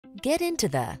Get into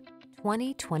the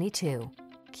 2022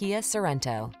 Kia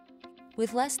Sorento.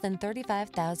 With less than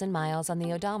 35,000 miles on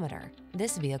the odometer,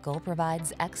 this vehicle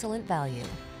provides excellent value.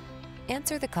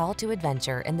 Answer the call to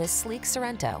adventure in this sleek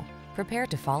Sorento. Prepare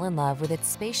to fall in love with its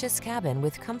spacious cabin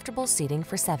with comfortable seating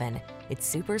for 7, its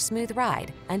super smooth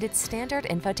ride, and its standard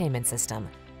infotainment system.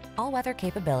 All-weather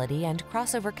capability and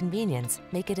crossover convenience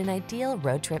make it an ideal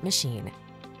road trip machine.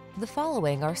 The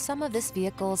following are some of this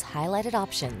vehicle's highlighted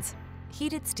options: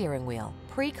 heated steering wheel,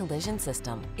 pre-collision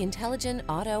system, intelligent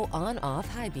auto on-off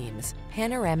high beams,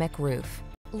 panoramic roof,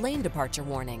 lane departure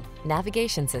warning,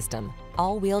 navigation system,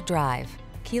 all-wheel drive,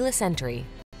 keyless entry,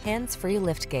 hands-free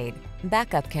liftgate,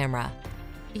 backup camera.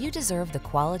 You deserve the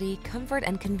quality, comfort,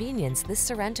 and convenience this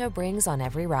Sorento brings on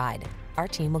every ride. Our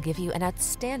team will give you an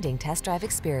outstanding test drive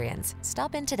experience.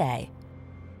 Stop in today.